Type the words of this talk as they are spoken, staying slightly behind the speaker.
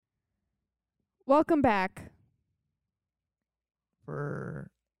Welcome back. For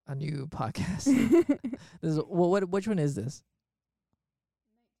a new podcast. This is which one is this?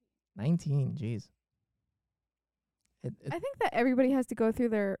 19. Jeez. I think that everybody has to go through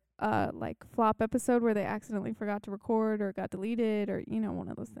their like flop episode where they accidentally forgot to record or got deleted or one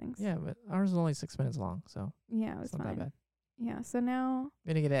of those things. Yeah, but ours is only 6 minutes long, so Yeah, it was it's not fine. that bad. Yeah, so now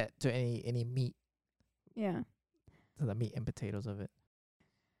We didn't get to any meat, yeah. to the meat and potatoes of it.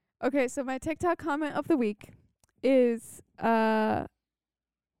 Okay, so my TikTok comment of the week is well,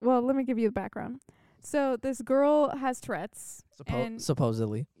 let me give you the background. So this girl has Tourette's. and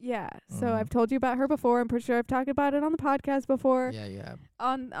Supposedly. Yeah, so Mhm. I've told you about her before. I'm pretty sure I've talked about it on the podcast before. Yeah, yeah.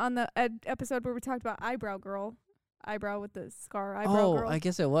 On the episode where we talked about eyebrow with the scar eyebrow girl. I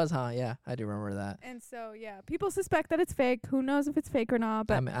guess it was, huh? Yeah, I do remember that. And so yeah, people suspect that it's fake. Who knows if it's fake or not?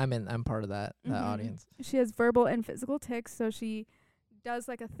 But I'm part of that Mhm. audience. She has verbal and physical tics, so she does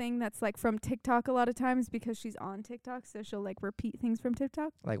like a thing that's like from TikTok a lot of times because she's on TikTok, so she'll like repeat things from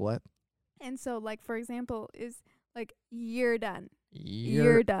TikTok. Like what? And so like for example is like you're done.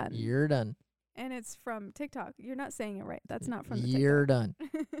 You're done. You're done. And it's from TikTok. You're not saying it right. That's not from the You're TikTok.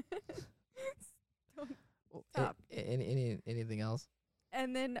 done. Stop. Anything else?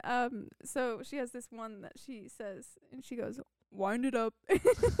 And then so she has this one that she says and she goes, "Wind it up."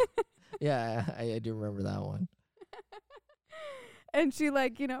 Yeah, I do remember that one. And she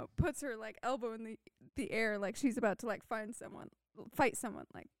like, puts her like elbow in the air like she's about to like fight someone,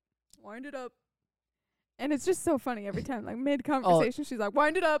 like wind it up. And it's just so funny every time, like mid conversation, she's like,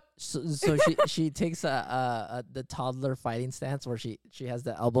 "Wind it up." So she takes the toddler fighting stance where she has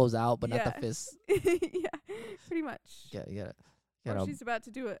the elbows out but not the fists. Yeah, pretty much. Yeah, you gotta. Or she's about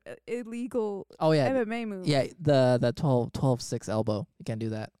to do a illegal MMA move. Yeah, the 12-6 elbow. You can't do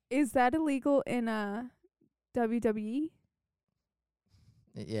that. Is that illegal in WWE?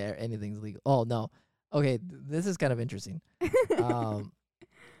 Yeah, anything's legal. Oh no. Okay, this is kind of interesting. Oh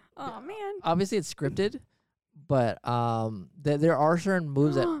man. Obviously it's scripted, but there are certain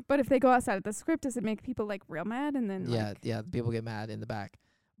moves that But if they go outside of the script, does it make people like real mad and then people get mad in the back.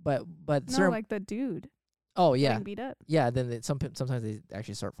 But no, certain, like the dude. oh yeah. Getting beat up. Yeah, then sometimes they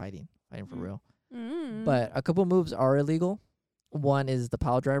actually start fighting for real. Mm. But a couple moves are illegal. One is the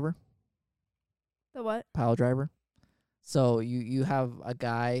pile driver. The what? Pile driver. So you have a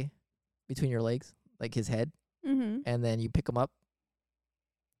guy between your legs, like his head, Mm-hmm. and then you pick him up.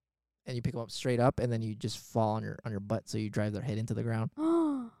 And you pick them up straight up, and then you just fall on your butt, so you drive their head into the ground.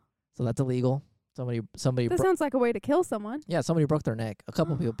 So that's illegal. Somebody. That sounds like a way to kill someone. Yeah, somebody broke their neck. A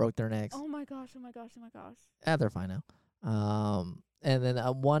couple people broke their necks. Oh my gosh! They're fine now. And then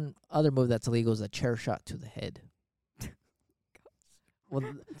one other move that's illegal is a chair shot to the head. Well,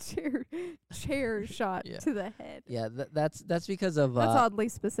 chair shot to the head. Yeah, that's because of that's oddly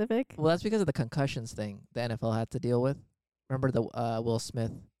specific. Well, that's because of the concussions thing the NFL had to deal with. Remember the Will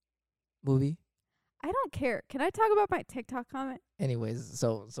Smith movie? I don't care. Can I talk about my TikTok comment? Anyways,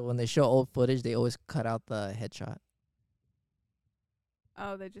 so when they show old footage, they always cut out the headshot.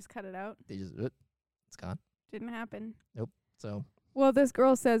 Oh, they just cut it out? They just it's gone. Didn't happen. Nope. So well, this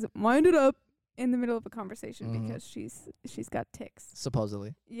girl says, "Wind it up." In the middle of a conversation because she's got tics.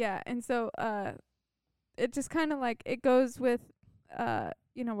 Supposedly. Yeah, and so it just kind of like it goes with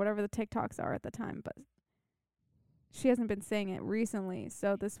whatever the TikToks are at the time, but she hasn't been saying it recently.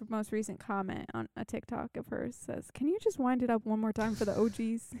 So this most recent comment on a TikTok of hers says, "Can you just wind it up one more time for the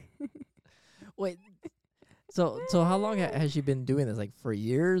OGs?" Wait. So how long has she been doing this? Like for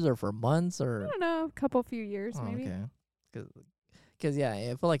years or for months or? I don't know, few years maybe. Okay. Because, yeah,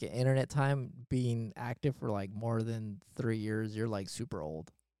 I feel like internet time being active for, like, more than 3 years, you're, like, super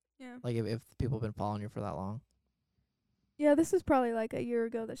old. Yeah. Like, if people have been following you for that long. Yeah, this was probably, like, a year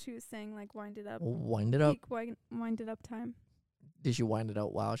ago that she was saying, like, wind it up. Wind it up? Peak wind it up time. Did she wind it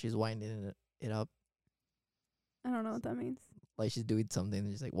up while she's winding it up? I don't know what that means. Like, she's doing something,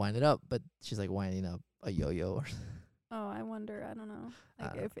 and she's like, wind it up, but she's, like, winding up a yo-yo or something. Oh, I wonder. I don't know.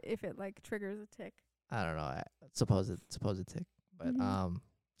 Like, if it, like, triggers a tick. I don't know. Supposed tick. But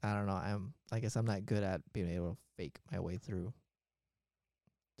I don't know. I guess I'm not good at being able to fake my way through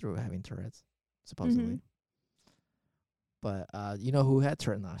having Tourette's, supposedly. But you know who had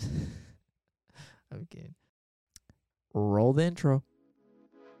Tourette's not? I'm kidding. Roll the intro.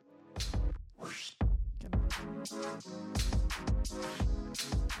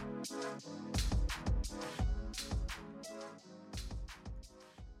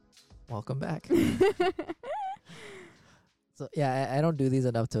 Welcome back. So yeah, I don't do these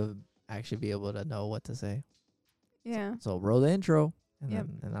enough to actually be able to know what to say. Yeah. So roll the intro, and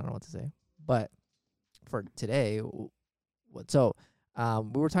then I don't know what to say. But for today, we were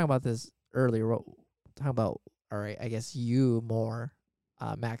talking about this earlier, talking about, all right, I guess you more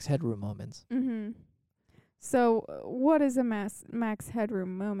Max Headroom moments. Mm-hmm. So, what is a Max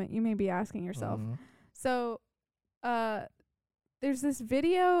Headroom moment? You may be asking yourself. Mhm. So, there's this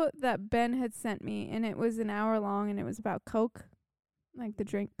video that Ben had sent me, and it was an hour long, and it was about Coke, like the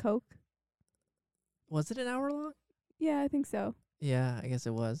drink Coke. Was it an hour long? Yeah, I think so. Yeah, I guess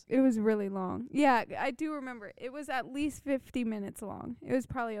it was. It was really long. Yeah, I do remember. It was at least 50 minutes long. It was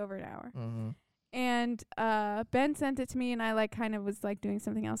probably over an hour. Mm-hmm. And Ben sent it to me, and I like kind of was like doing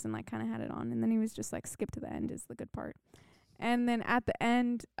something else and like kind of had it on, and then he was just like skip to the end is the good part. And then at the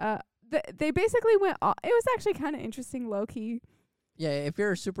end, they basically went it was actually kind of interesting, low key. Yeah, if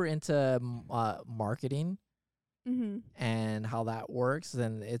you're super into marketing Mm-hmm. and how that works,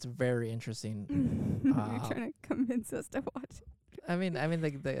 then it's very interesting. You're trying to convince us to watch it. I mean,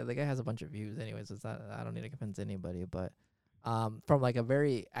 the guy has a bunch of views, anyways. So it's not, I don't need to convince anybody, but from like a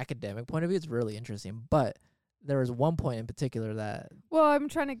very academic point of view, it's really interesting. But there was one point in particular that. Well, I'm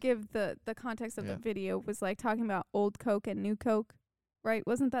trying to give the context of Yeah. the video was like talking about old Coke and new Coke, right?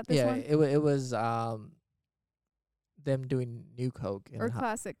 Wasn't that this one? Yeah, it was them doing new Coke and Or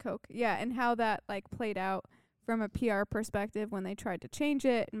classic Coke. Yeah, and how that like played out from a PR perspective when they tried to change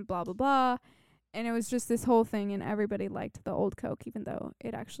it and blah blah blah. And it was just this whole thing, and everybody liked the old Coke, even though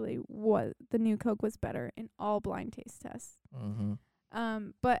it actually was the new Coke was better in all blind taste tests. Mm-hmm.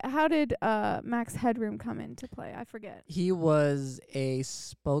 But how did Max Headroom come into play? I forget. He was a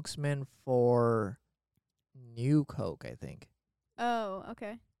spokesman for new Coke, I think. Oh,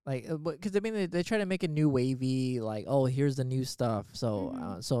 okay. Like, because I mean, they try to make a new wavy, like, oh, here's the new stuff.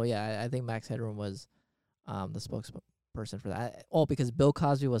 So, so yeah, I think Max Headroom was, the spokesperson for that. Oh, because Bill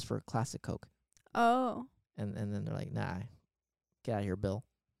Cosby was for classic Coke. Oh. And then they're like, nah, get out of here, Bill.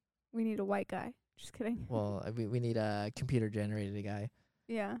 We need a white guy. Just kidding. Well, we need a computer generated guy.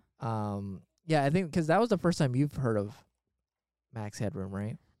 Yeah. Yeah, I think because that was the first time you've heard of Max Headroom,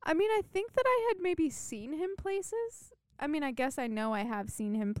 right? I mean, I think that I had maybe seen him places. I mean, I guess I know I have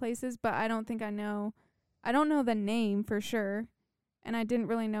seen him places, but I don't think I don't know the name for sure. And I didn't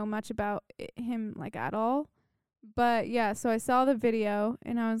really know much about him, like, at all. But, yeah, so I saw the video,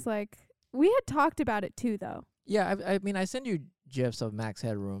 and I was like, we had talked about it, too, though. Yeah, I mean, I send you GIFs of Max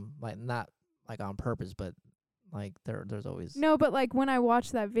Headroom, like, not, like, on purpose, but, like, there's always... No, but, like, when I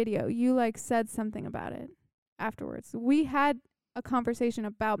watched that video, you, like, said something about it afterwards. We had a conversation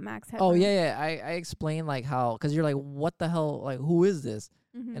about Max Headroom. Oh, yeah. I explained, like, how... Because you're like, what the hell? Like, who is this?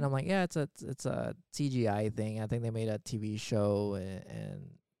 Mm-hmm. And I'm like, yeah, it's a CGI thing. I think they made a TV show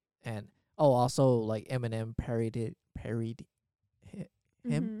and also like Eminem parodied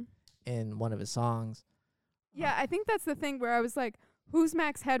him in one of his songs. Yeah, I think that's the thing where I was like, who's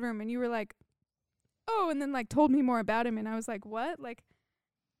Max Headroom? And you were like, oh, and then like told me more about him, and I was like, what? Like,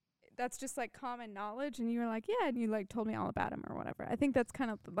 that's just like common knowledge. And you were like, yeah, and you like told me all about him or whatever. I think that's kind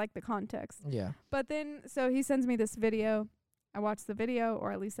of like the context. Yeah. But then so he sends me this video. I watched the video,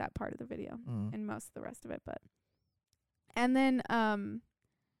 or at least that part of the video, and most of the rest of it. And then I'm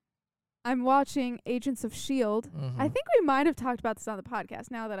watching Agents of S.H.I.E.L.D. I think we might have talked about this on the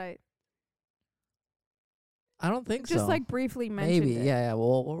podcast. Now that I don't think so. Just like briefly mentioned Maybe, it. yeah.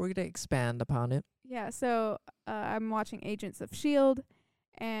 Well, we're gonna expand upon it. Yeah. So I'm watching Agents of S.H.I.E.L.D.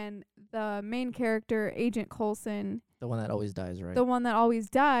 and the main character, Agent Coulson. The one that always dies, right? The one that always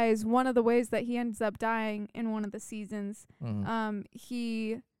dies. One of the ways that he ends up dying in one of the seasons,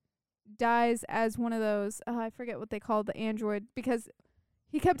 he dies as one of those, I forget what they called the android, because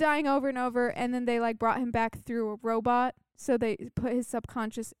he kept dying over and over, and then they like brought him back through a robot. So they put his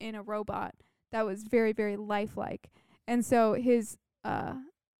subconscious in a robot that was very, very lifelike. And so his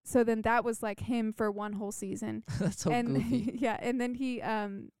so then that was like him for one whole season. That's so goofy. Yeah, and then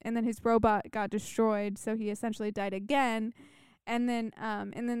his robot got destroyed, so he essentially died again. And then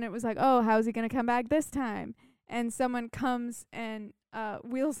it was like, oh, how's he gonna come back this time? And someone comes and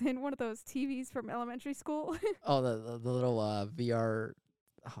wheels in one of those TVs from elementary school. Oh, the little VR.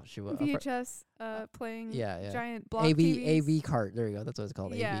 Oh shoot, VHS playing giant block AV TVs. AV cart. There you go. That's what it's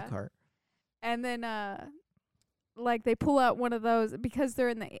called. Yeah. AV cart. And then like they pull out one of those because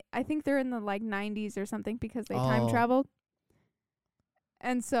I think they're in the like 90s or something, because they time traveled.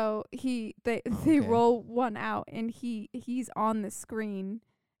 And so they roll one out, and he's on the screen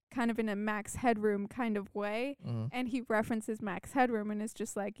kind of in a Max Headroom kind of way, and he references Max Headroom and is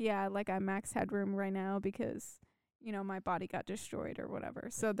just like, yeah, like I'm Max Headroom right now because, you know, my body got destroyed or whatever.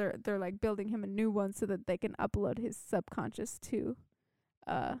 So they're like building him a new one so that they can upload his subconscious to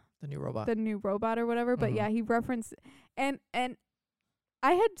the new robot or whatever. But yeah, he referenced and I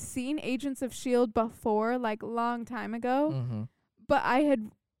had seen Agents of S.H.I.E.L.D. before, like long time ago, but I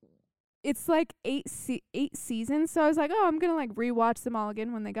had it's like eight seasons. So I was like, oh, I'm gonna like rewatch them all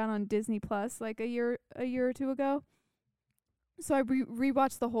again when they got on Disney Plus like a year or two ago. So I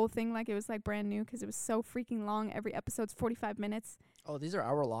rewatched the whole thing like it was like brand new because it was so freaking long. Every episode's 45 minutes. Oh, these are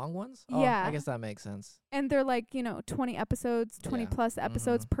hour-long ones? Yeah. Oh, I guess that makes sense. And they're like, 20 episodes, 20 plus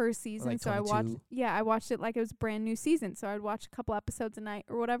episodes per season. Like so I watched it like it was a brand new season. So I'd watch a couple episodes a night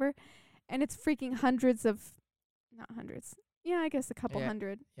or whatever. And it's freaking not hundreds. Yeah, I guess a couple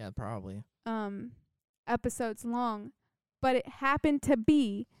hundred. Yeah, probably. Episodes long. But it happened to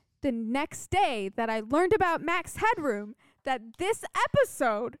be the next day that I learned about Max Headroom that this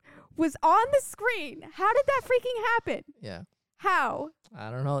episode was on the screen. How did that freaking happen? Yeah. How?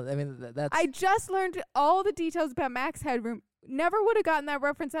 I don't know. I mean, that's... I just learned all the details about Max Headroom. Never would have gotten that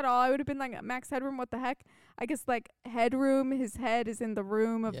reference at all. I would have been like, Max Headroom, what the heck? I guess, like, headroom, his head is in the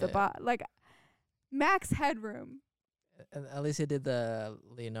room of the body. Like, Max Headroom. And at least he did the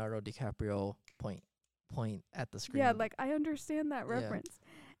Leonardo DiCaprio point at the screen. Yeah, like, I understand that reference.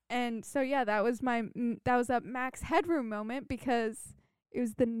 And so, yeah, that was a Max Headroom moment because it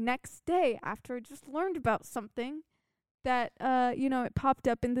was the next day after I just learned about something that, it popped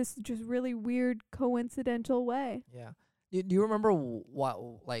up in this just really weird coincidental way. Yeah. Do you remember what,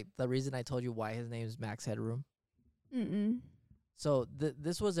 like, the reason I told you why his name is Max Headroom? Mm-mm. So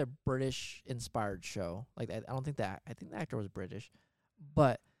this was a British-inspired show. Like, I think the actor was British.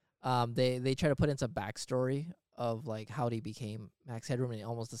 But they try to put in some backstory of like how he became Max Headroom, and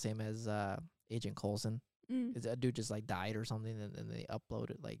almost the same as Agent Coulson. A dude just like died or something, and then they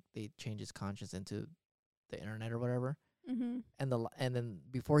uploaded, like they changed his conscience into the internet or whatever. Mm-hmm. And then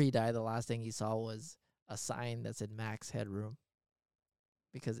before he died, the last thing he saw was a sign that said Max Headroom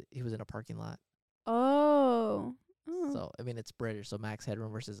because he was in a parking lot. Oh. So I mean, it's British, so Max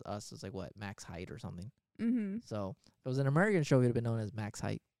Headroom versus us is like what, Max Height or something. Mm-hmm. So if it was an American show, he would have been known as Max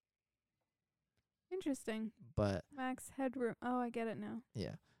Height. Interesting. But Max Headroom. Oh, I get it now.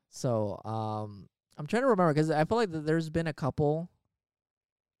 Yeah. So I'm trying to remember because I feel like there's been a couple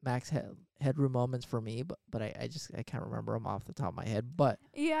Max Headroom moments for me, but I can't remember them off the top of my head. But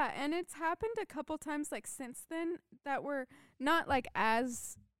yeah, and it's happened a couple times like since then that were not like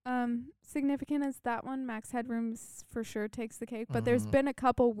as significant as that one. Max Headroom's for sure takes the cake, but there's been a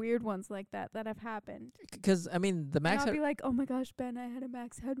couple weird ones like that have happened. Because I mean, the Max. I'll be like, oh my gosh, Ben, I had a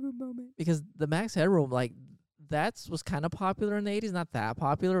Max Headroom moment. Because the Max Headroom, like, was kind of popular in the 80s. Not that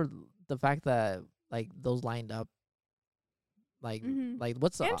popular. The fact that like those lined up. Like, like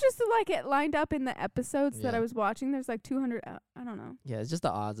what's the... And just like it lined up in the episodes that I was watching. There's like 200... I don't know. Yeah, it's just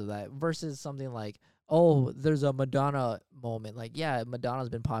the odds of that. Versus something like, oh, there's a Madonna moment. Like, yeah, Madonna's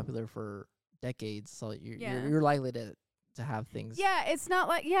been popular for decades. So you're likely to have things... Yeah, it's not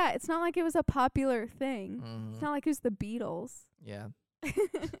like it was a popular thing. It's not like it was the Beatles. Yeah.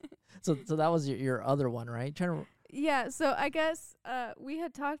 So that was your other one, right? Yeah, so I guess we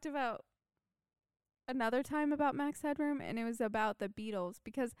had talked about another time about Max Headroom, and it was about the Beatles,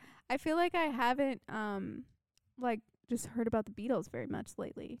 because I feel like I haven't like just heard about the Beatles very much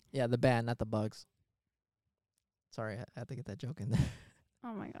lately. Yeah, the band, not the Bugs. Sorry, I had to get that joke in there.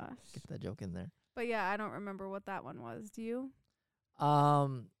 Oh my gosh. Get that joke in there. But yeah, I don't remember what that one was. Do you?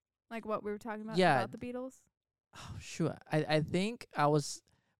 Like what we were talking about the Beatles? Oh shoot. I think I was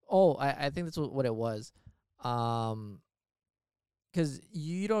I think that's what it was. 'Cause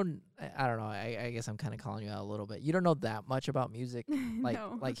you don't, I don't know, I guess I'm kind of calling you out a little bit. You don't know that much about music, like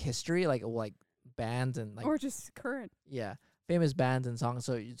like history, like bands and like, or just current. Yeah, famous bands and songs.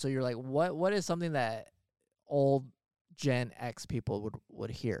 So you're like, what is something that old Gen X people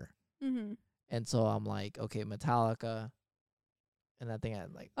would hear? Mm-hmm. And so I'm like, okay, Metallica. And I think I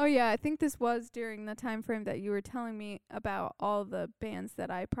like... Oh, yeah, I think this was during the time frame that you were telling me about all the bands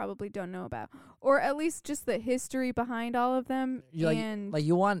that I probably don't know about. Or at least just the history behind all of them. Like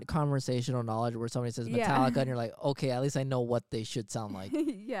you want conversational knowledge where somebody says Metallica and you're like, okay, at least I know what they should sound like.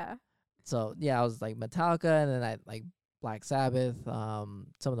 Yeah. So, yeah, I was like Metallica, and then I like Black Sabbath, some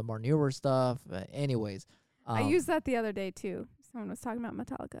of the more newer stuff. Anyways. I used that the other day, too. Someone was talking about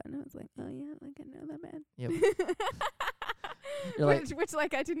Metallica, and I was like, oh, yeah, like I know that band. Yep. Which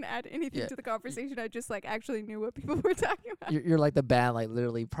I didn't add anything to the conversation. I just like actually knew what people were talking about. You're like the band like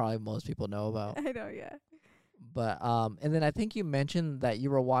literally probably most people know about. I know, yeah. But and then I think you mentioned that you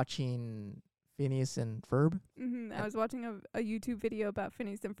were watching Phineas and Ferb. Mm-hmm. I was watching a YouTube video about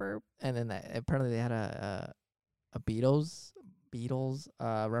Phineas and Ferb. And then apparently they had a Beatles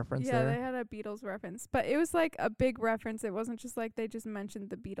reference there. Yeah, they had a Beatles reference, but it was like a big reference. It wasn't just like they just mentioned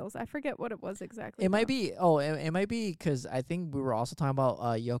the Beatles. I forget what it was exactly. It might be. Oh, it might be because I think we were also talking about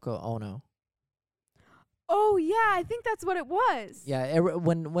Yoko Ono. Oh yeah, I think that's what it was. Yeah,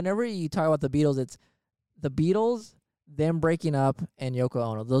 whenever you talk about the Beatles, it's the Beatles, them breaking up, and Yoko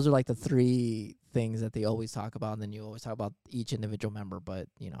Ono. Those are like the three things that they always talk about, and then you always talk about each individual member. But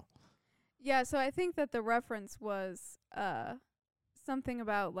Yeah, so I think that the reference was something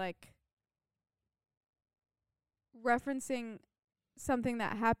about like referencing something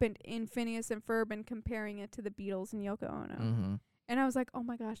that happened in Phineas and Ferb and comparing it to the Beatles and Yoko Ono. mm-hmm. And I was like, oh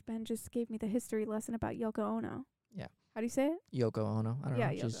my gosh, Ben just gave me the history lesson about Yoko Ono. Yeah. How do you say it? Yoko Ono. I don't know.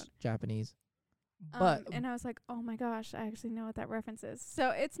 She's Ono. Japanese. But and I was like, oh my gosh, I actually know what that reference is.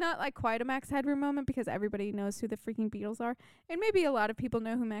 So it's not like quite a Max Headroom moment because everybody knows who the freaking Beatles are. And maybe a lot of people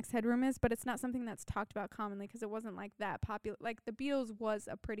know who Max Headroom is, but it's not something that's talked about commonly because it wasn't like that popular. Like the Beatles was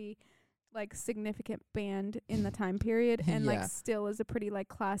a pretty like significant band in the time period and like still is a pretty like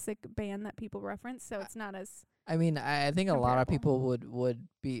classic band that people reference. So it's not as I mean, I think a lot of comparable. people would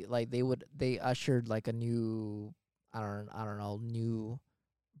be like they ushered like a new I don't know new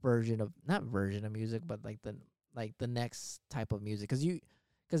version of not version of music, but like the next type of music.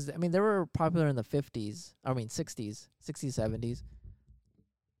 Because I mean they were popular in the 50s. I mean 60s, 70s.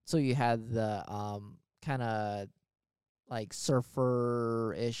 So you had the kind of like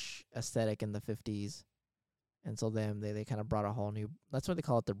surfer-ish aesthetic in the 50s, and so then they kind of brought a whole new. That's what they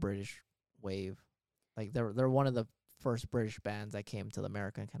call it, the British wave. Like they're one of the first British bands that came to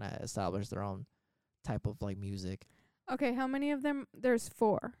America and kind of established their own type of like music. Okay, how many of them? There's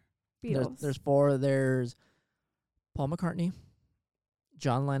 4 Beatles. There's 4. There's Paul McCartney,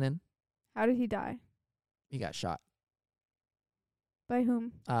 John Lennon. How did he die? He got shot. By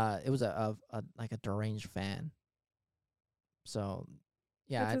whom? It was a like a deranged fan. So,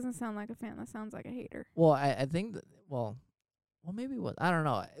 yeah. That doesn't sound like a fan. That sounds like a hater. Well, I think well maybe what I don't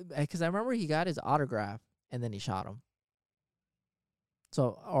know, because I remember he got his autograph and then he shot him.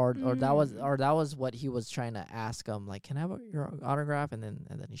 So or that was what he was trying to ask him, like, can I have your autograph? And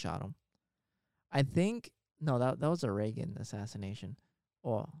then he shot him. I think no, that was a Reagan assassination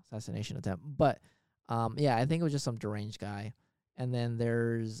attempt. But yeah, I think it was just some deranged guy. And then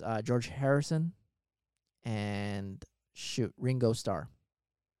there's George Harrison and Ringo Starr.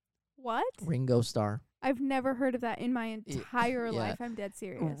 What? Ringo Starr. I've never heard of that in my entire life. I'm dead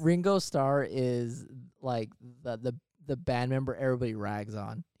serious. Ringo Starr is like the band member everybody rags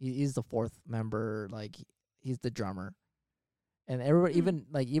on. He's the 4th member, like he's the drummer. And everybody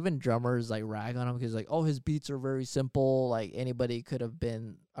even drummers like rag on him because like, oh, his beats are very simple, like anybody could have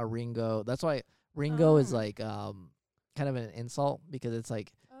been a Ringo. That's why Ringo is like kind of an insult, because it's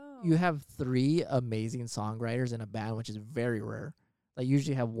like you have 3 amazing songwriters in a band, which is very rare. Like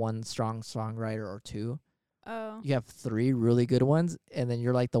usually have 1 strong songwriter or 2. Oh. You have 3 really good ones, and then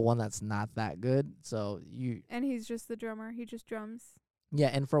you're like the one that's not that good. So And he's just the drummer. He just drums. Yeah,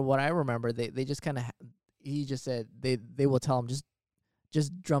 and from what I remember, they just kind of he just said they will tell him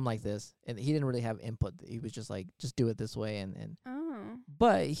just drum like this, and he didn't really have input. He was just like, just do it this way, and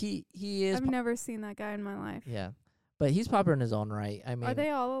but he is. I've never seen that guy in my life. Yeah, but he's popular in his own right. I mean, are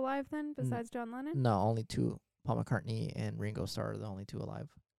they all alive then, besides John Lennon? No, only 2. Paul McCartney and Ringo Starr are the only 2 alive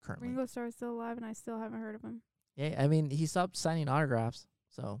currently. Ringo Starr is still alive, and I still haven't heard of him. Yeah, I mean, he stopped signing autographs.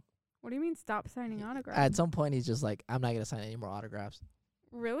 So. What do you mean stop signing autographs? At some point, he's just like, I'm not gonna sign any more autographs.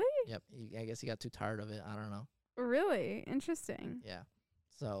 Really? Yep. I guess he got too tired of it. I don't know. Really? Interesting. Yeah.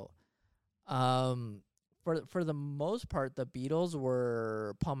 So, for the most part, the Beatles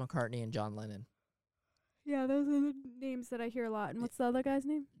were Paul McCartney and John Lennon. Yeah, those are the names that I hear a lot. And what's the other guy's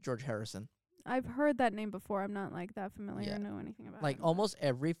name? George Harrison. I've heard that name before. I'm not like that familiar or know anything about it. Like almost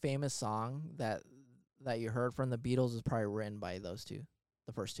every famous song that you heard from the Beatles is probably written by those 2,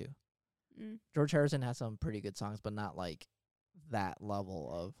 the first 2. George Harrison has some pretty good songs, but not like that level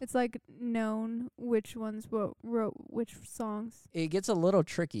of. It's like known which ones wrote which songs. It gets a little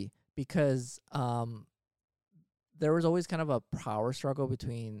tricky because there was always kind of a power struggle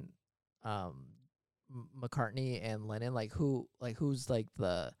between McCartney and Lennon, who's like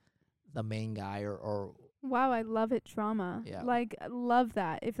the main guy or Wow, I love it. Drama. Yeah. Like, I love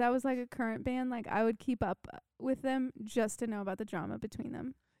that. If that was like a current band, like I would keep up with them just to know about the drama between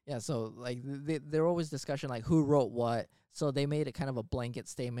them. Yeah, so like there always discussion like who wrote what. So they made it kind of a blanket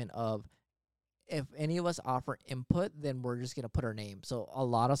statement of, if any of us offer input, then we're just gonna put our name. So a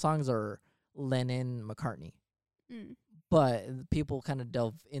lot of songs are Lennon, McCartney. But people kind of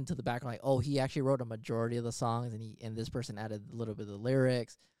delve into the background like, oh, he actually wrote a majority of the songs, and this person added a little bit of the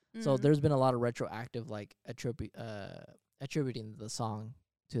lyrics. So there's been a lot of retroactive like attributing the song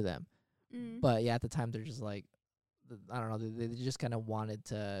to them. But yeah, at the time they're just like, I don't know, they just kind of wanted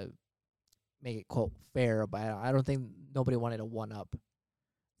to make it quote fair, but I don't think nobody wanted to one up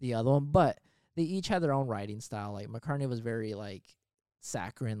the other one. But they each had their own writing style. Like McCartney was very like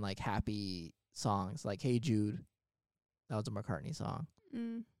saccharine, like happy songs, like "Hey Jude." That was a McCartney song.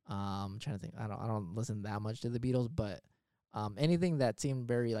 I'm trying to think. I don't listen that much to the Beatles, but anything that seemed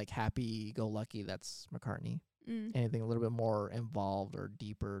very like happy go lucky, that's McCartney. Anything a little bit more involved or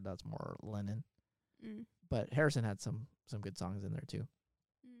deeper, that's more Lennon. But Harrison had some good songs in there too.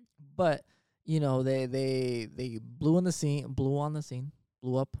 But you know, they blew on the scene, blew up on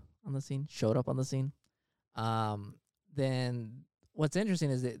the scene, showed up on the scene. Then what's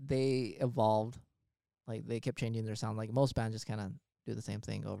interesting is that they evolved. Like they kept changing their sound. Like most bands just kind of do the same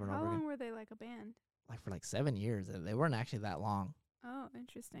thing over and over again. How long were they like a band? Like for like 7 years. They weren't actually that long. Oh,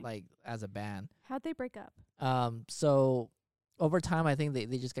 interesting. Like as a band. How'd they break up? So over time, I think they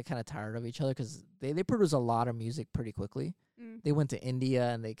just got kind of tired of each other because they produce a lot of music pretty quickly. They went to India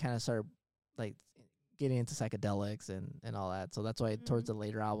and they kind of started like getting into psychedelics and all that. So that's why towards the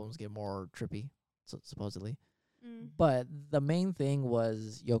later albums get more trippy, supposedly. But the main thing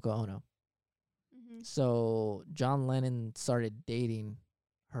was Yoko Ono. So John Lennon started dating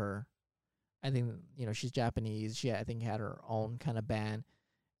her. I think, you know, she's Japanese. She, I think, had her own kind of band.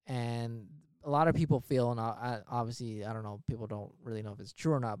 And a lot of people feel, and obviously, I don't know, people don't really know if it's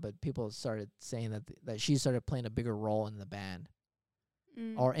true or not, but people started saying that she started playing a bigger role in the band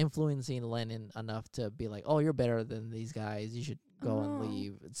or influencing Lennon enough to be like, oh, you're better than these guys. You should go and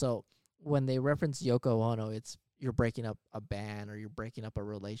leave. So when they reference Yoko Ono, it's you're breaking up a band or you're breaking up a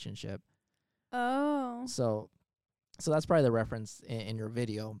relationship. Oh. So that's probably the reference in your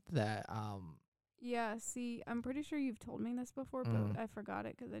video that yeah, see, I'm pretty sure you've told me this before, but I forgot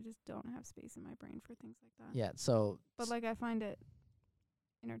it because I just don't have space in my brain for things like that. Yeah, so but like I find it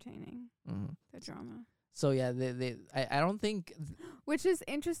entertaining, the drama. So yeah, I don't think which is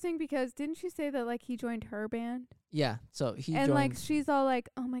interesting because didn't you say that like he joined her band? Yeah, so he and joined, like she's all like,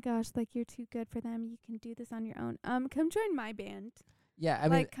 "Oh my gosh, like you're too good for them. You can do this on your own. Come join my band." Yeah, I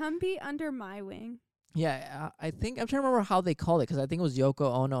mean, like come be under my wing. Yeah, I think I'm trying to remember how they called it because I think it was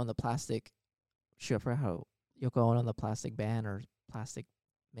Yoko Ono and the Plastic. Sure, for how Yoko Ono and the Plastic Band or Plastic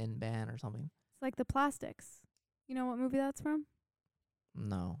Men Band or something. It's like the Plastics. You know what movie that's from?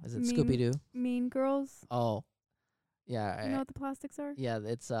 No, is it Scooby Doo? Mean Girls. Oh, yeah. You know what the Plastics are? Yeah,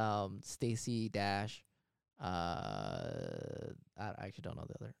 it's Stacy Dash. I actually don't know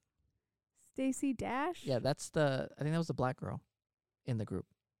the other. Stacy Dash. Yeah, I think that was the black girl in the group.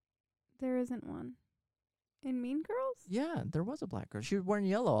 There isn't one. In Mean Girls? Yeah, there was a black girl. She was wearing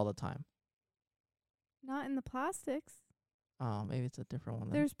yellow all the time. Not in the Plastics. Oh, maybe it's a different one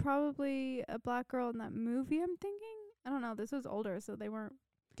then. There's probably a black girl in that movie, I'm thinking. I don't know. This was older, so they weren't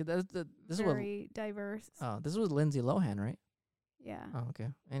very diverse. Oh, this was Lindsay Lohan, right? Yeah. Oh, okay.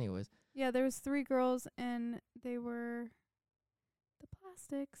 Anyways. Yeah, there was 3 girls, and they were the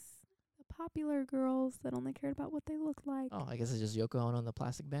Plastics, the popular girls that only cared about what they looked like. Oh, I guess it's just Yoko Ono and the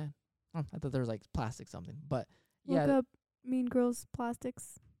Plastic Band. Oh, I thought there was like plastic something, but Look up Mean Girls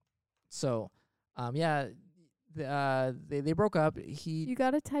Plastics. So, yeah, they broke up. You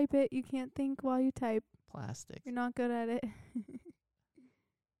gotta type it. You can't think while you type. Plastic. You're not good at it.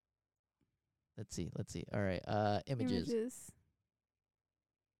 Let's see. All right. Images.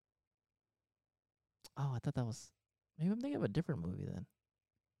 Oh, I thought that was. Maybe I'm thinking of a different movie then.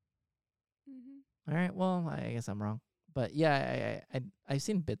 All right. Well, I guess I'm wrong. But yeah, I've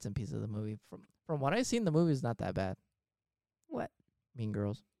seen bits and pieces of the movie. From what I've seen, the movie is not that bad. What? Mean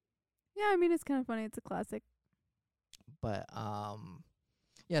Girls. Yeah, I mean it's kind of funny. It's a classic. But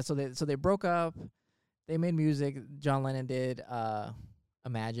yeah. So they broke up. They made music. John Lennon did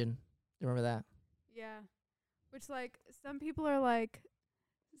Imagine. You remember that? Yeah. Which like some people are like,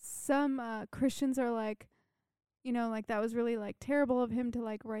 some Christians are like, you know, like that was really like terrible of him to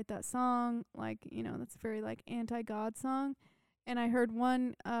like write that song. Like, you know, that's a very like anti-God song. And I heard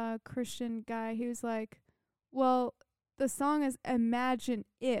one Christian guy, he was like, well, the song is Imagine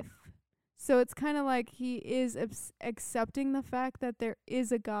If. So it's kind of like he is accepting the fact that there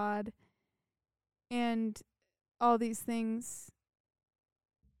is a God and all these things.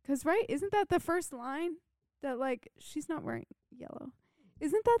 'Cause right, isn't that the first line? That like she's not wearing yellow.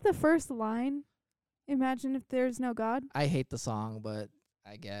 Isn't that the first line? Imagine if there's no God. I hate the song, but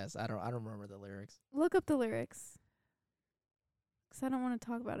I guess I don't remember the lyrics. Look up the lyrics. 'Cause I don't want to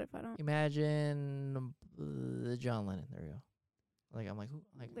talk about it if I don't. Imagine John Lennon. There you go. Like I'm like who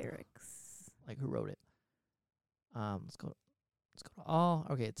like lyrics. Like who wrote it? Let's go. Oh,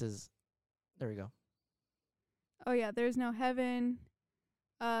 okay. It says. There we go. Oh yeah, there's no heaven.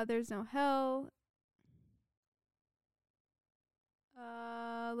 There's no hell.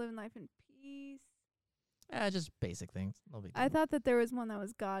 Living life in peace. Just basic things. No big I deal. thought that there was one that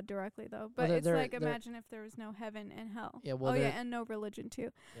was God directly though, but Well, it's they're- like they're- imagine if there was no heaven and hell. Yeah, well, oh yeah, they're- and no religion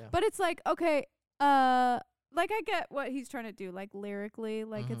too. Yeah. But it's like okay, like I get what he's trying to do, like lyrically,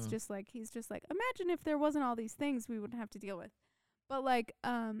 like it's just like he's just like imagine if there wasn't all these things we wouldn't have to deal with. But like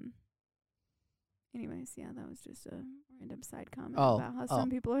anyways, yeah, that was just a random side comment about how some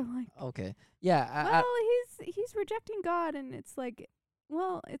people are like Okay. Yeah. well, he's rejecting God, and it's like,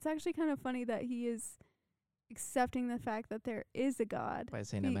 well, it's actually kind of funny that he is accepting the fact that there is a God by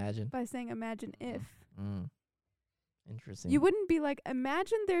saying imagine. By saying imagine if. Interesting. You wouldn't be like,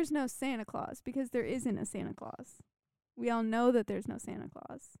 imagine there's no Santa Claus, because there isn't a Santa Claus. We all know that there's no Santa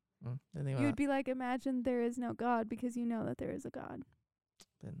Claus. You'd be like, imagine there is no God, because you know that there is a God.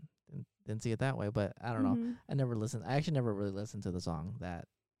 Then didn't see it that way, but I don't know. I never listened. I actually never really listened to the song that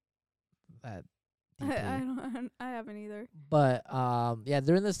deeply. I haven't either. But yeah,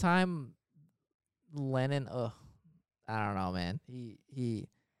 during this time, Lennon, I don't know, man. He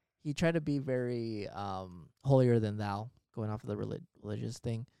tried to be very holier than thou, going off of the religious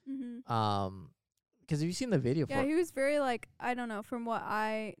thing. Because have you seen the video? Yeah, he was very like, I don't know, from what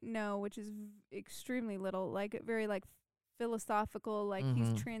I know, which is extremely little, like very like philosophical, like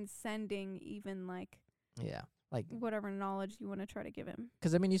he's transcending even like like whatever knowledge you want to try to give him.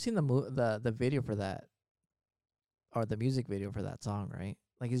 Because I mean, you've seen the video for that, or the music video for that song, right?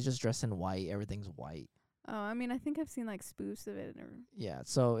 Like he's just dressed in white, everything's white. Oh, I mean, I think I've seen like spoofs of it. Yeah,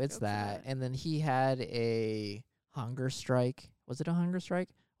 so it's that. And then he had a hunger strike. Was it a hunger strike?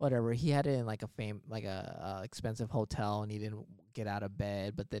 Whatever. He had it in like a expensive hotel, and he didn't get out of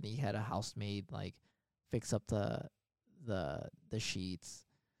bed. But then he had a housemaid like fix up the sheets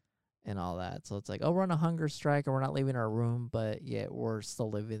and all that. So it's like, oh, we're on a hunger strike, and we're not leaving our room, but yet we're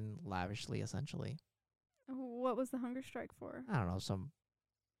still living lavishly, essentially. What was the hunger strike for? I don't know, some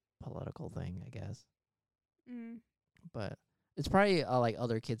political thing, I guess. But it's probably like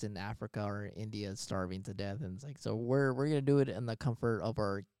other kids in Africa or India starving to death, and it's like, so we're gonna do it in the comfort of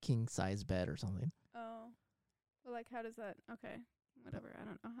our king size bed or something. Oh, well, like how does that? Okay, whatever. I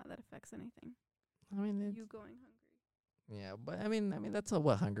don't know how that affects anything. I mean, you going hungry. Yeah, but I mean that's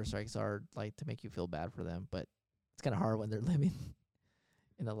what hunger strikes are, like, to make you feel bad for them. But it's kind of hard when they're living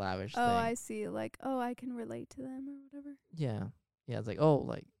in a lavish thing. Oh, I see. Like, I can relate to them or whatever. Yeah, it's like,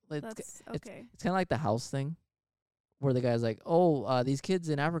 that's okay. It's kind of like the house thing, where the guy's like, these kids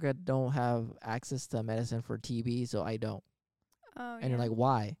in Africa don't have access to medicine for TB, so I don't. Oh, and you're like,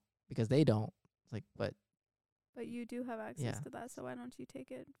 why? Because they don't. It's like, but you do have access to that, so why don't you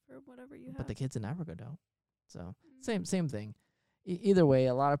take it for whatever you have? But the kids in Africa don't. So same thing. Either way,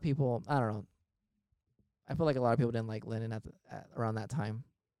 a lot of people, I don't know. I feel like a lot of people didn't like Lennon at around that time,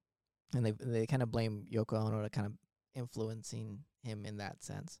 and they kind of blame Yoko Ono to kind of influencing him in that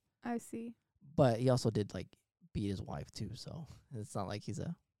sense. I see. But he also did like beat his wife too, so it's not like he's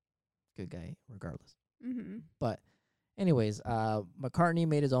a good guy regardless. But anyways, McCartney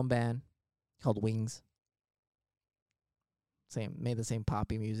made his own band called Wings. Made the same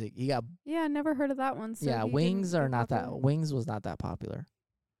poppy music. He got I never heard of that one. So Wings are not that. Wings was not that popular.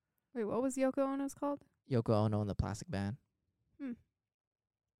 Wait, what was Yoko Ono's called? Yoko Ono and the Plastic Band.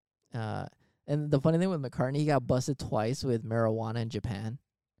 And the funny thing with McCartney, he got busted twice with marijuana in Japan.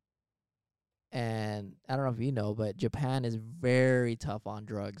 And I don't know if you know, but Japan is very tough on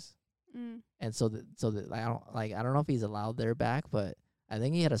drugs. And so I don't know if he's allowed there back, but I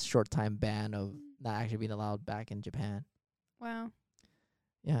think he had a short time ban of not actually being allowed back in Japan. Wow.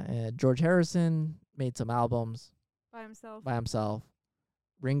 Yeah, George Harrison made some albums by himself.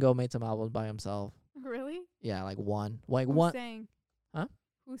 Ringo made some albums by himself. Really? Yeah, like one. Who sang? Huh?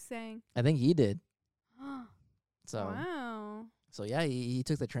 Who sang? I think he did. So wow. So yeah, he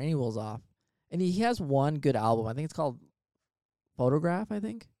took the training wheels off, and he has one good album. I think it's called Photograph, I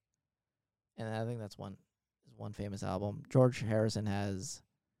think, and I think that's one famous album. George Harrison has,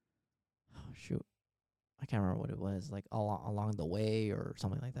 I can't remember what it was, like along the way or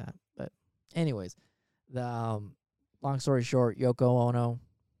something like that. But anyways, the long story short, Yoko Ono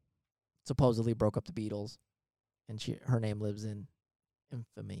supposedly broke up the Beatles, and her name lives in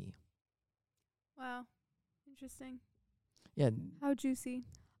infamy. Wow, interesting. Yeah. How juicy.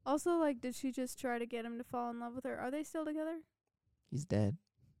 Also, like, did she just try to get him to fall in love with her? Are they still together? He's dead.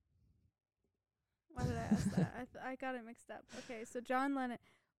 Why did I ask that? I got it mixed up. Okay, so John Lennon,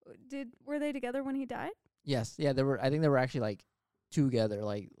 were they together when he died? Yes. Yeah, they were. I think they were actually like together.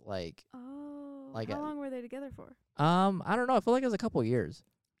 Like. Oh. Like how long were they together for? I don't know. I feel like it was a couple of years.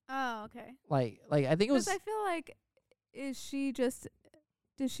 Oh, okay. Like I think it was. Because I feel like,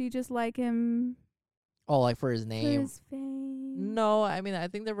 does she just like him Oh, like for his For name. his fame. No, I mean I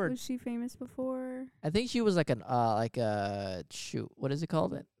think there were. Was she famous before? I think she was like a shoot. What is it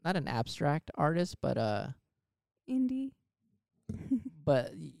called? Not an abstract artist, but Indie.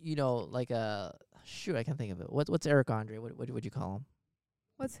 you know, like a shoot. I can't think of it. What's Eric Andre? What would you call him?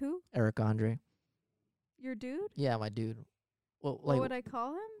 What's who? Eric Andre. Your dude? Yeah, my dude. Well, What would I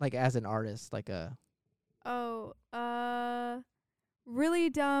call him? like as an artist, like a. Oh, really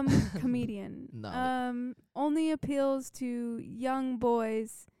dumb comedian. No. Only appeals to young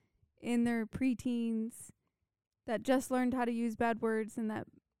boys in their preteens that just learned how to use bad words and that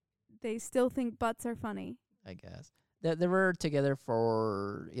they still think butts are funny. I guess they were together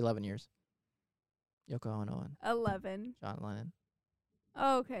for 11 years. Yoko Ono and 11. John Lennon.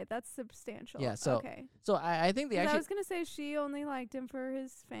 Oh, okay, that's substantial. Yeah, so okay. So I think they 'Cause I actually. was gonna say she only liked him for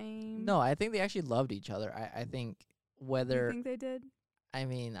his fame. No, I think they actually loved each other. I think You whether. think they did? I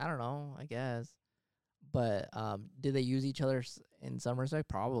mean, I don't know. I guess, but did they use each other in some respect?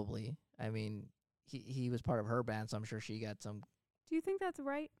 Probably. I mean, he was part of her band, so I'm sure she got some. Do you think that's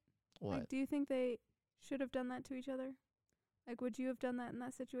right? What? Like, do you think they should have done that to each other? Like, would you have done that in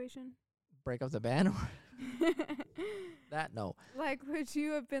that situation? Break up the band or that? No. Like, would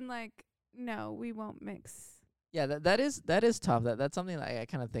you have been like, no, we won't mix Yeah, that is tough. That's something that I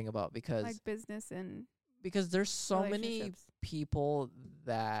kind of think about because like business and there's so many relationships? people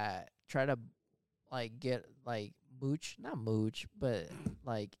that try to like get like not mooch, but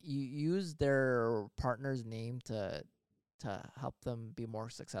like you use their partner's name to help them be more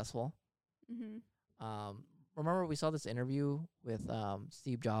successful. Mm-hmm. Remember we saw this interview with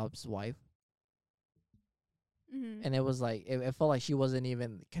Steve Jobs' wife, Mm-hmm. and it was like it felt like she wasn't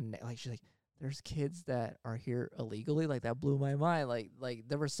even like she's like, there's kids that are here illegally. Like that blew my mind. Like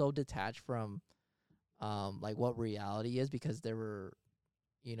they were so detached from like what reality is because they were,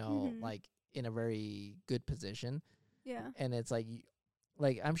 you know, Mhm. like in a very good position. Yeah. And it's like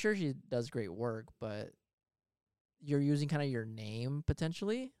I'm sure she does great work, but you're using kind of your name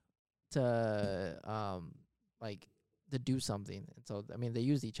potentially to like to do something. And so I mean they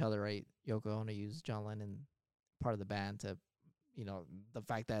used each other, right? Yoko Ono used John Lennon, part of the band, to, you know, the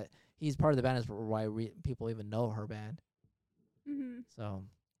fact that he's part of the band is why people even know her band. Mm-hmm. So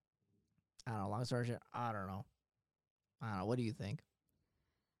I don't know. Long story short, I don't know. What do you think?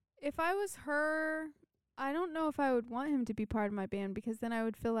 If I was her, I don't know if I would want him to be part of my band because then I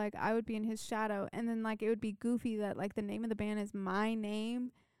would feel like I would be in his shadow and then like it would be goofy that like the name of the band is my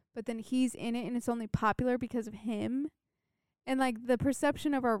name, but then he's in it and it's only popular because of him. And like the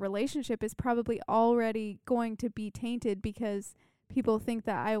perception of our relationship is probably already going to be tainted because people think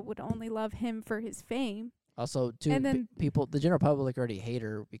that I would only love him for his fame. Also, too, And then people, the general public already hate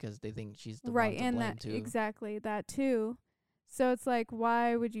her because they think she's the right, one to and blame that too. exactly that too. So it's like,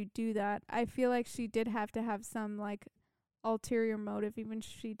 why would you do that? I feel like she did have to have some like ulterior motive, even if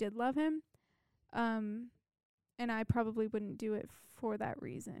she did love him. And I probably wouldn't do it for that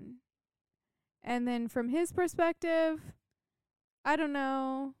reason. And then from his perspective, I don't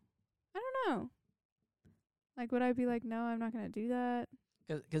know. Like, would I be like, no, I'm not gonna do that?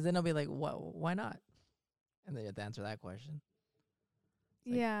 Cause then they'll be like, why not? And they have to answer that question.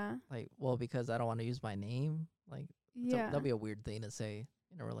 It's Yeah. Like, well, because I don't want to use my name. Like, Yeah. that'd be a weird thing to say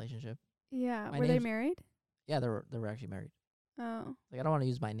in a relationship. Yeah. My Were they name's- married? Yeah, they were actually married. Oh. Like, I don't want to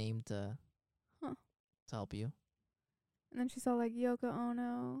use my name to Huh. to help you. And then she saw like Yoko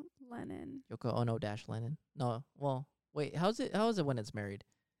Ono, Lennon. Yoko Ono - Lennon. No, well, wait. How is it when it's married?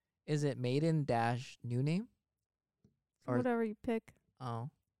 Is it maiden - new name? Or Whatever you pick. Oh.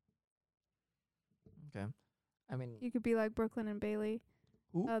 Okay. I mean, You could be like Brooklyn and Bailey.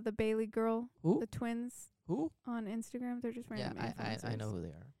 Who? The Bailey girl. Who? The twins who? on Instagram. They're just Yeah, random influencers. I know who they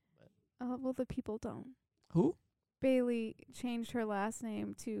are. But Well, the people don't. who? Bailey changed her last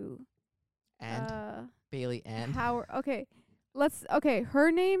name to And Bailey and Howard. Okay.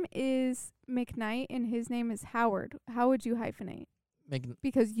 Her name is McKnight and his name is Howard. How would you hyphenate?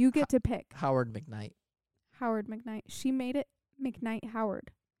 Because you get to pick. Howard McKnight. Howard McKnight. She made it McKnight Howard.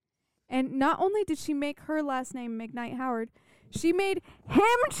 And not only did she make her last name McKnight Howard, she made him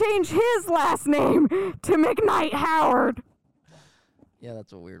change his last name to McKnight Howard. Yeah,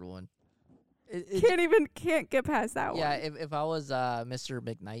 that's a weird one. Can't get past that Yeah, one. if I was Mr.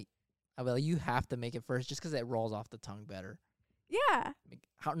 McKnight, I'd be like, you have to make it first just 'cause it rolls off the tongue better. Yeah.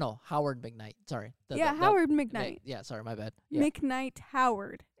 Howard McKnight. Sorry. Howard Okay, McKnight. yeah, sorry, my bad. Yeah. McKnight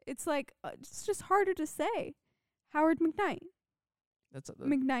Howard. It's like, it's just harder to say. Howard McKnight. That's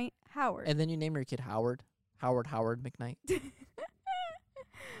McKnight Howard. And then you name your kid Howard. Howard McKnight.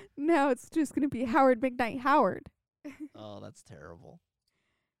 No, it's just going to be Howard McKnight Howard. Oh, that's terrible.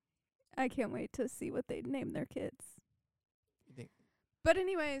 I can't wait to see what they name their kids. You think? But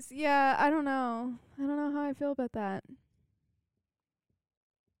anyways, yeah, I don't know. I don't know how I feel about that.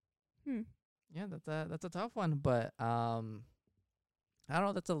 Yeah, that's a tough one, but I don't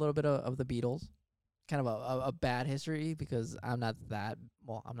know. That's a little bit of the Beatles, kind of a bad history because I'm not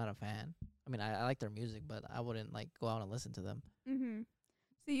a fan. I mean, I like their music, but I wouldn't like go out and listen to them. Mhm.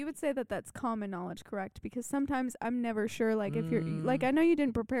 So you would say that that's common knowledge, correct? Because sometimes I'm never sure, like, if you're, like, I know you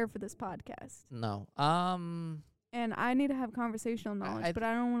didn't prepare for this podcast. No. And I need to have conversational knowledge, but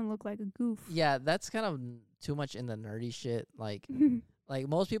I don't want to look like a goof. Yeah, that's kind of too much in the nerdy shit. Like, like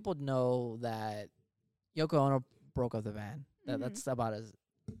most people know that Yoko Ono broke up the band. That's about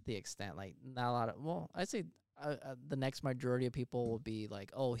the extent. Like, not a lot of. Well, I'd say the next majority of people will be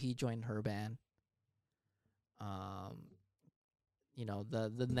like, oh, he joined her band. You know,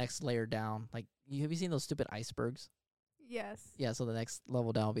 the next layer down. Like, have you seen those stupid icebergs? Yes. Yeah. So the next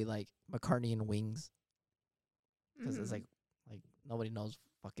level down will be like McCartney and Wings, because it's like nobody knows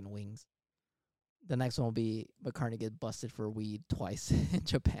fucking Wings. The next one will be McCartney get busted for weed twice in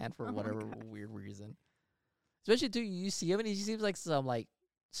Japan for whatever weird reason. Especially too, you see him and he seems like some like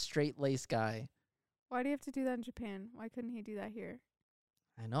straight laced guy. Why do you have to do that in Japan? Why couldn't he do that here?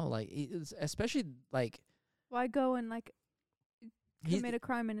 I know, like especially like. Why go and like commit a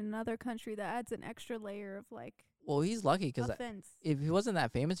crime in another country that adds an extra layer of like. Well, he's lucky because if he wasn't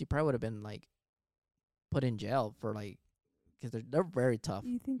that famous, he probably would have been like put in jail for like, because they're very tough.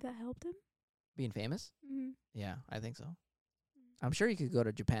 You think that helped him? Being famous? Mm-hmm. Yeah, I think so. I'm sure he could go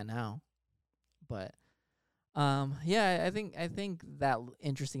to Japan now, but yeah, I think that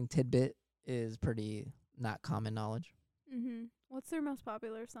interesting tidbit is pretty not common knowledge. Mm-hmm. What's their most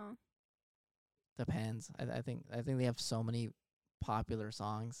popular song? Depends. I think they have so many popular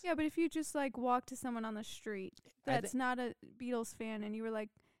songs. Yeah, but if you just like walk to someone on the street that's not a Beatles fan and you were like,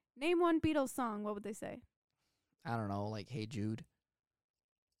 name one Beatles song, what would they say? I don't know, like Hey Jude.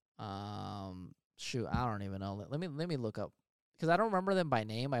 Shoot, I don't even know. Let me look up, because I don't remember them by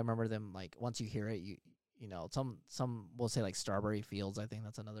name. I remember them like once you hear it, you know, some will say like Strawberry Fields. I think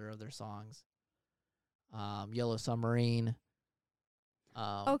that's another of their songs. Yellow Submarine.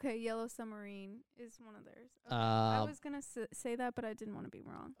 Okay, Yellow Submarine is one of theirs. Okay. I was gonna say that, but I didn't want to be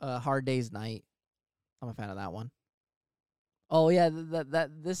wrong. Hard Day's Night. I'm a fan of that one. Oh yeah,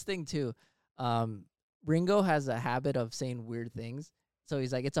 this thing too. Ringo has a habit of saying weird things, so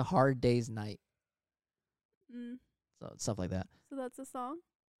he's like, "It's a hard day's night." So stuff like that. So that's a song?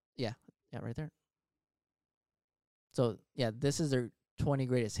 Yeah, right there. So yeah, this is their 20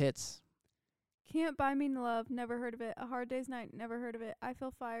 greatest hits. Can't Buy Me Love, never heard of it. A Hard Day's Night, never heard of it. I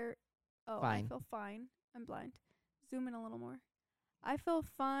Feel Fire. Oh, Fine. I Feel Fine. I'm blind. Zoom in a little more. I Feel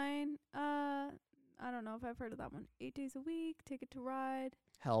Fine. I don't know if I've heard of that one. 8 Days a Week, Ticket to Ride.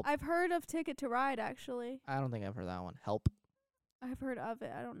 Help. I've heard of Ticket to Ride, actually. I don't think I've heard that one. Help. I've heard of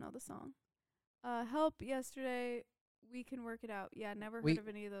it. I don't know the song. Help, Yesterday, We Can Work It Out. Yeah, never heard of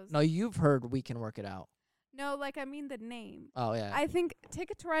any of those. No, you've heard We Can Work It Out. No, like, I mean the name. Oh, yeah. I think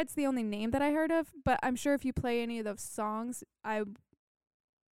Ticket to Ride's the only name that I heard of, but I'm sure if you play any of those songs, I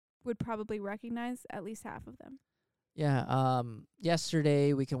would probably recognize at least half of them. Yeah,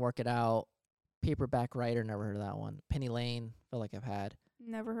 Yesterday, We Can Work It Out. Paperback Writer, never heard of that one. Penny Lane, feel like I've had.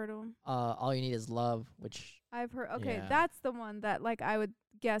 Never heard of them. All You Need Is Love, which I've heard. Okay, that's the one that, like, I would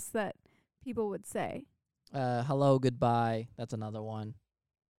guess that people would say. Hello, Goodbye, that's another one.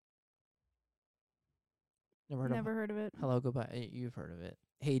 Never heard of it. Hello, Goodbye, you've heard of it.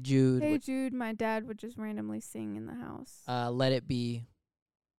 Hey Jude. Hey Jude, my dad would just randomly sing in the house. Let It Be.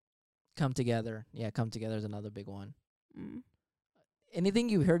 Come Together. Yeah, Come Together is another big one. Anything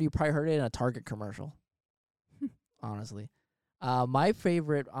you heard, you probably heard it in a Target commercial. Honestly. My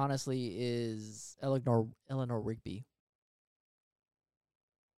favorite, honestly, is Eleanor Rigby.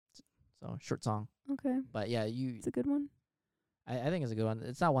 So, short song. Okay. But yeah, it's a good one. I think it's a good one.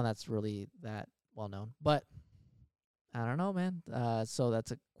 It's not one that's really that well known, but I don't know, man. So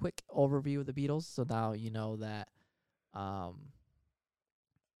that's a quick overview of the Beatles. So now you know that. Now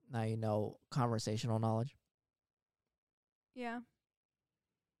you know conversational knowledge. Yeah.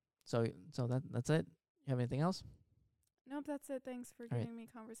 So that's it. You have anything else? Nope, that's it. Thanks for giving me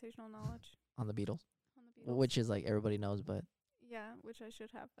conversational knowledge on the Beatles. Which is like everybody knows, but yeah, which I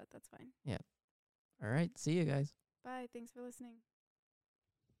should have, but that's fine. Yeah. All right. See you guys. Bye. Thanks for listening.